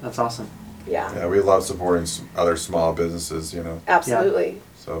community too. That's awesome. Yeah, Yeah, we love supporting other small businesses, you know. absolutely.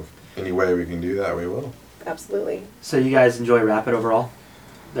 So if any way we can do that, we will. Absolutely. So you guys enjoy Rapid overall?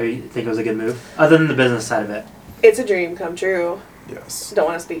 There, you think it was a good move? Other than the business side of it. It's a dream come true. Yes. Don't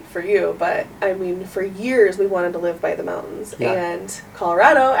want to speak for you, but I mean, for years we wanted to live by the mountains. Yeah. And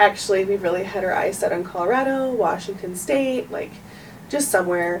Colorado, actually, we really had our eyes set on Colorado, Washington State, like just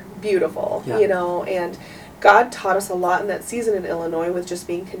somewhere beautiful, Yeah. you know. And God taught us a lot in that season in Illinois with just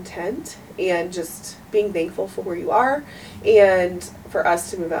being content and just being thankful for where you are. And for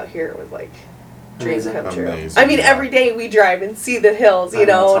us to move out here was like dream Amazing. come true. Amazing, I mean, yeah. every day we drive and see the hills, I you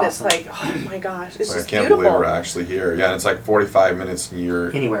know, know, and it's it's like, oh my gosh, it's Like, I just can't beautiful. believe we're actually here. Yeah, and it's like 45 minutes and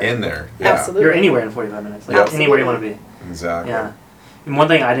you're Anywhere. in there. Yeah. Absolutely. You're anywhere in 45 minutes. Like Absolutely. anywhere you want to be. Exactly. Yeah. And one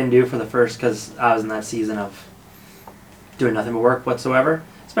thing I didn't do for the first, because I was in that season of doing nothing but work whatsoever,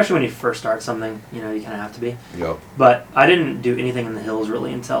 especially when you first start something, you know, you kind of have to be. Yep. But I didn't do anything in the hills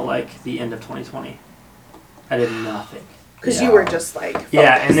really until like the end of 2020. I did nothing. Because Yeah. you were just like,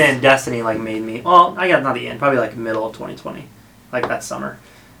 Yeah, focused. and then Destiny like made me. Well, I got not the end, probably like middle of 2020, like that summer.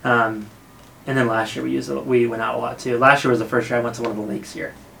 And then last year we went out a lot too. Last year was the first year I went to one of the lakes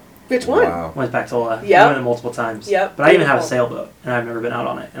here. Which one? Wow. Went back to Ola. Yep. Went it multiple times. Yep. But I even have a Beautiful. sailboat, and I've never been out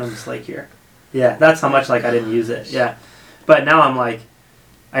on it, and on this lake here. Yeah, that's how much like I didn't use it. Yeah, but now I'm like,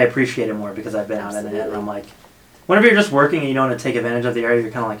 I appreciate it more because I've been out in it, and I'm like, whenever you're just working and you don't want to take advantage of the area,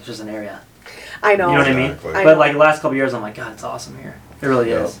 you're kind of like, it's just an area. I know. You know what I mean? Exactly. I But know. like the last couple of years, I'm like, God, it's awesome here. It really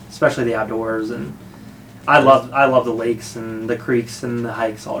Yeah. is, especially the outdoors, and I love the lakes and the creeks and the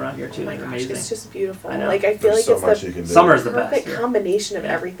hikes all around here too. Oh my They're gosh, amazing. it's just beautiful. I know. Like I feel There's like so much it's you the can do. Summer's the best. perfect here. combination of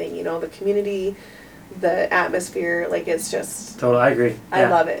Yeah. everything. You know, the community, the atmosphere. Like it's just, Totally, I agree. I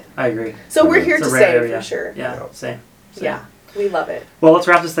love it. I agree. So we're here It's to a rare stay area. for sure. Yeah, Yeah. same. Yeah, we love it. Well, let's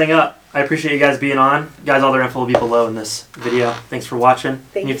wrap this thing up. I appreciate you guys being on. Guys, all their info will be below in this video. Thanks for watching.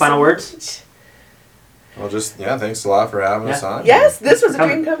 Thank Any you final so words? much. Well, just, yeah, thanks a lot for having us Yeah. on. Yes, this was for a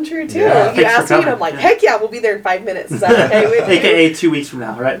dream coming. come true too. Yeah. You Thanks for asked me, and coming. I'm like, Yeah. heck yeah, we'll be there in 5 minutes. Is that okay with you? AKA 2 weeks from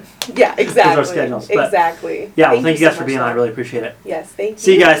now, right? Yeah, exactly. schedules, but- Exactly. Yeah, well, thank you guys so for much, being on. I Tom. really appreciate it. Yes, thank you.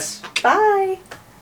 See you guys. Bye.